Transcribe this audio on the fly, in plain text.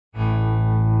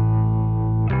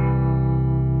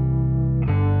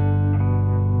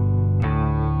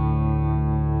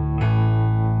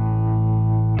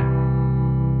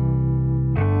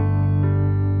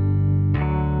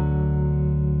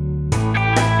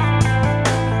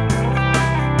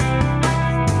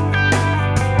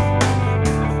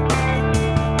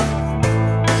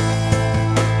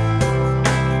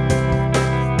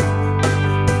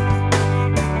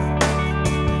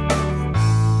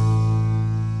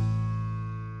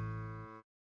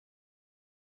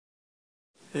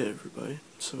Hey everybody,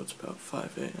 so it's about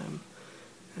 5 a.m.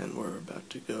 and we're about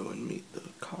to go and meet the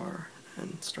car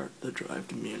and start the drive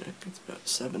to Munich. It's about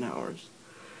 7 hours,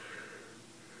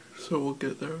 so we'll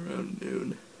get there around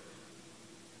noon.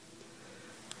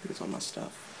 Here's all my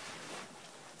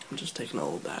stuff. I'm just taking a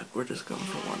little bag, we're just going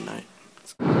for one night.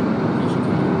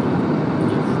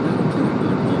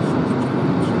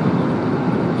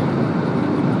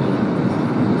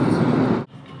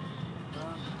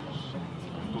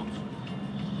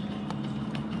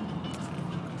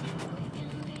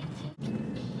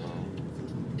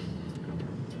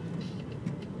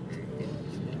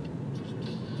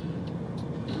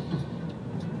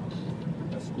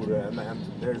 And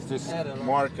there's this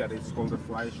market, it's called the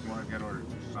Fleisch market or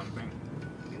something,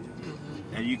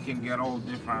 and you can get all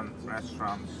different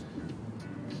restaurants,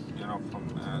 you know, from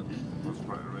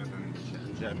written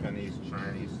Japanese,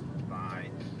 Chinese, Thai,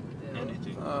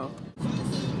 anything. Oh.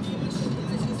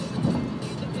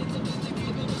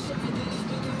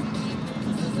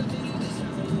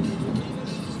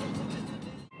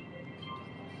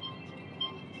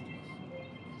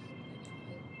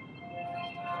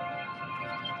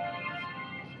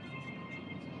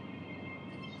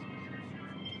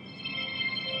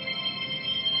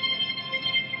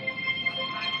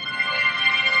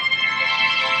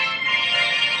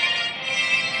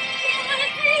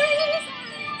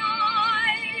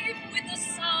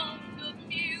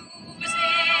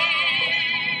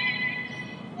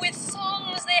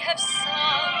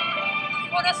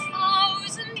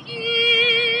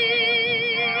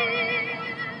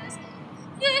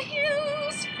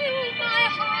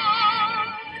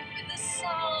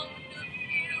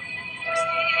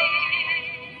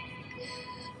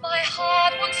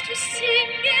 To sing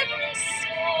every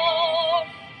song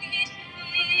it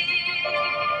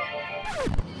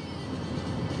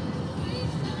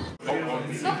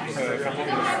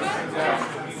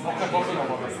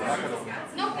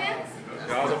Noch mehr?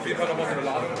 Ja, also auf jeden Fall nochmal so eine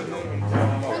Ladung mitnehmen.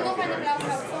 Und noch eine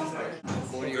Blaukapsel.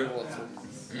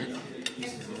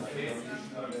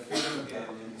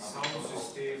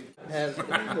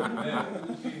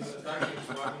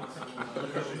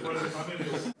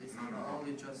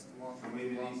 Only just one. So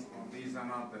maybe these are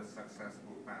not the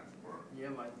successful pants for. Yeah,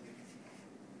 might be.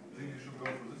 I think you should go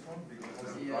for this one because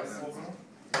it's Yes. price opener.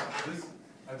 This,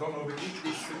 I don't know which.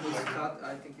 This cut,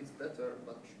 I think it's better,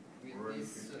 but with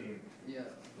this, 15. yeah.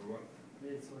 The one.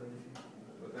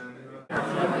 But then,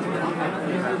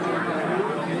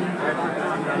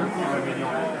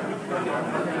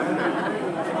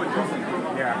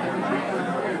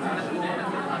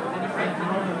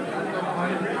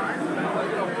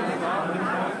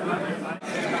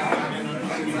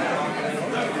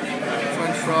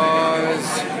 French fries.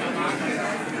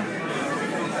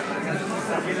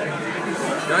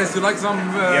 guys, you like some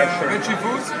veggie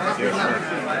foods? Yeah, sure.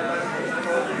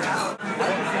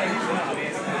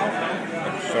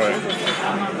 Sorry.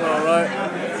 Alright.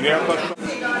 Yeah, but I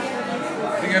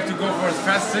think you have to go for a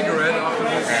fast cigarette after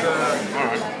this.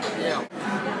 alright. Yeah.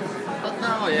 But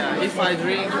now, yeah, if I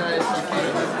drink,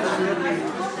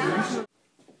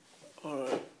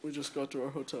 Alright, we just got to our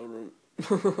hotel room.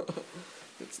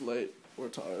 It's late, we're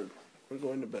tired, we're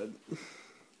going to bed.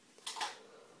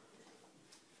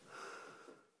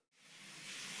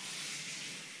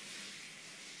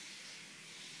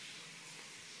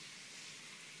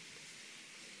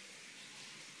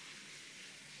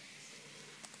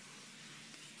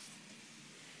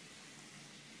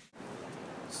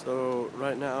 So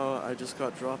right now I just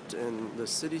got dropped in the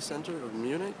city center of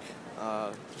Munich,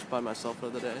 just by myself for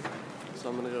the day. So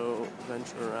I'm gonna go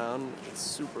venture around. It's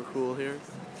super cool here.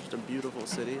 Just a beautiful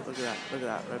city. Look at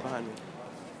that right behind me.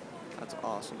 That's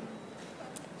awesome.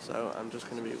 So I'm just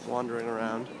gonna be wandering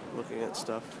around, looking at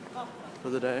stuff for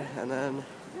the day, and then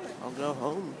I'll go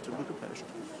home to Budapest.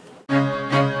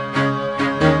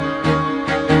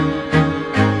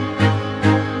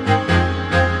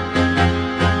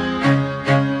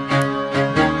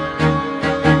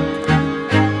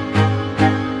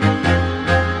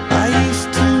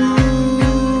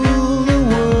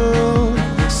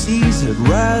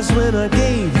 When I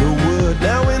gave the word,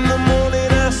 now in the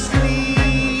morning I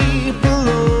sleep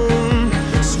alone.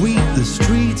 Sweep the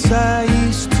streets I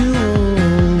used to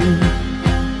own.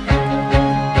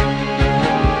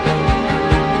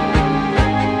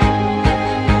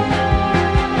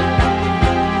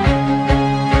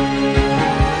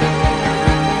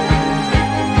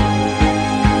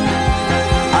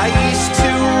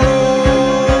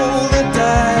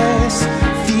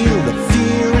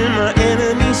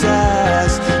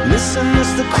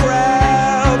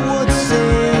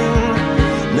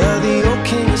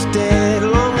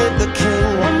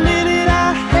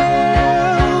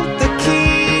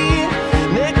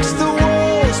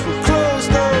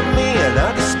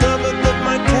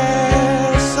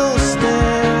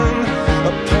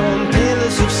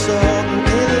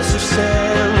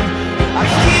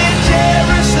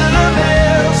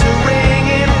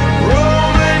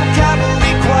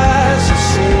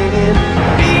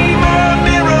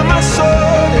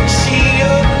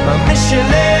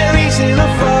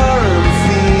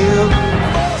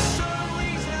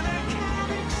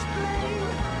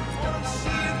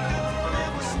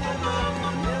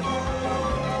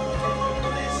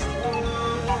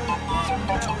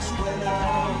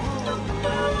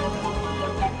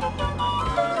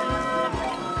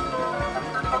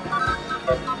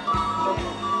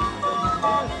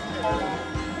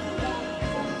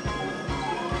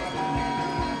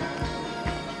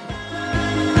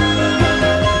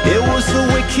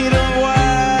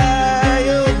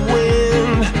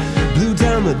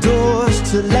 doors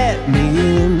to let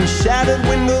me in, shattered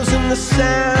windows and the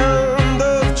sound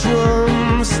of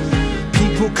drums.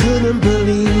 People couldn't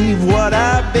believe what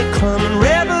I'd become.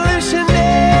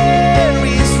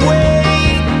 Revolutionaries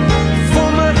wait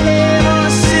for my head on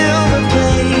a silver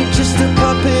plate, just a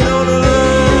puppet on a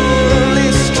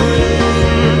lonely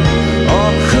string.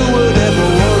 Oh, who would ever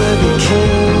wanna be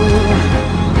king?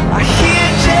 I hear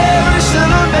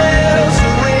Jerusalem bells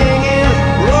ringing,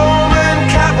 Roman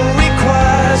cavalry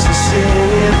choirs are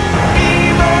singing. Be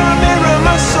my mirror,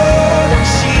 my sword and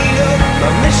shield,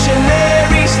 my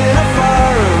missionaries in a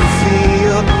foreign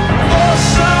field. For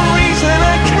some reason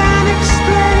I can't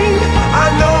explain, I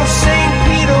know St.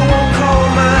 Peter won't call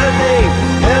my name.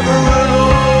 Never an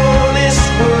honest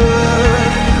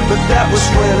word, but that was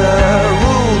when I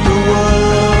ruled the world.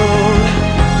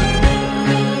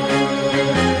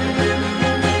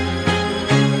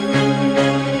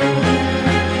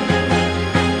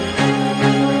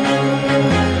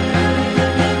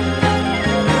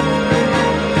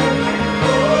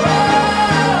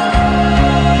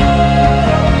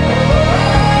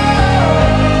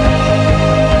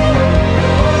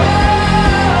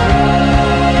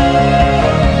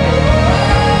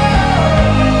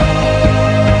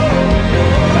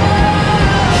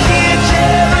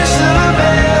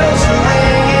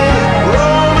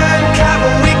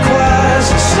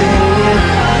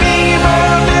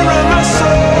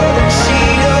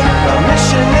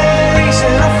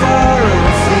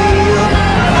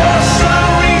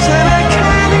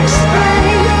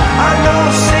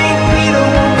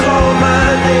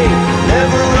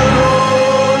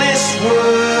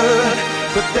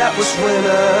 That was when I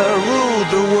ruled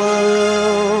the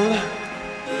world.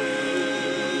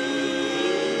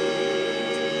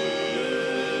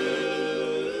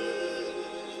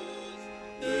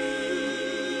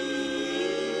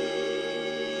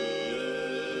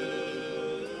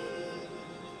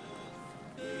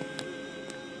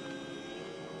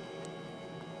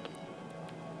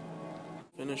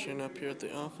 Finishing up here at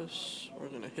the office. We're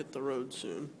gonna hit the road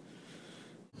soon.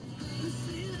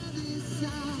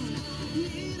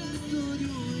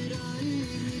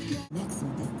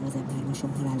 Megszüntette az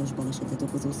M3-ason halálos balesetet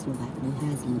okozó szlovák nő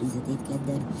házőrizetét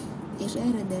kedden, és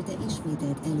elrendelte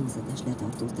ismételt előzetes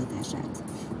letartóztatását.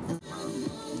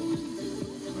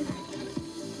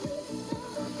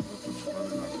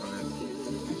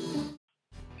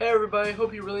 Hey everybody,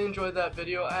 hope you really enjoyed that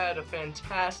video. I had a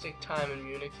fantastic time in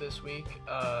Munich this week.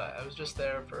 I was just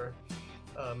there for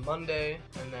Monday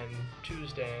and then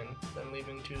Tuesday and then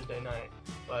leaving Tuesday night.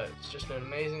 But it's just an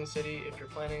amazing city. If you're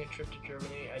planning a trip to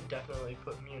Germany, I definitely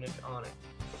put Munich on it.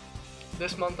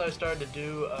 This month I started to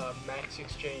do a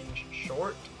maxchange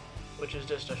short, which is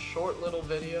just a short little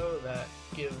video that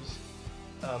gives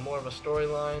more of a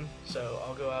storyline. So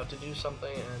I'll go out to do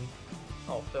something and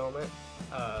I'll film it.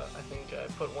 I think I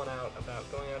put one out about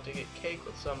going out to get cake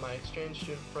with some of my exchange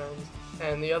student friends,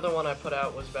 and the other one I put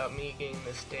out was about me getting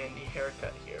this dandy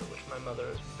haircut here, which my mother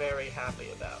is very happy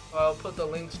about. I'll put the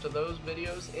links to those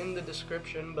videos in the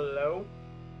description below,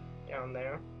 down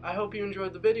there. I hope you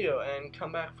enjoyed the video and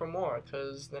come back for more,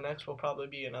 because the next will probably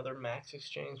be another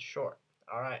maxchange short.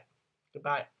 Alright,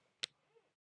 goodbye.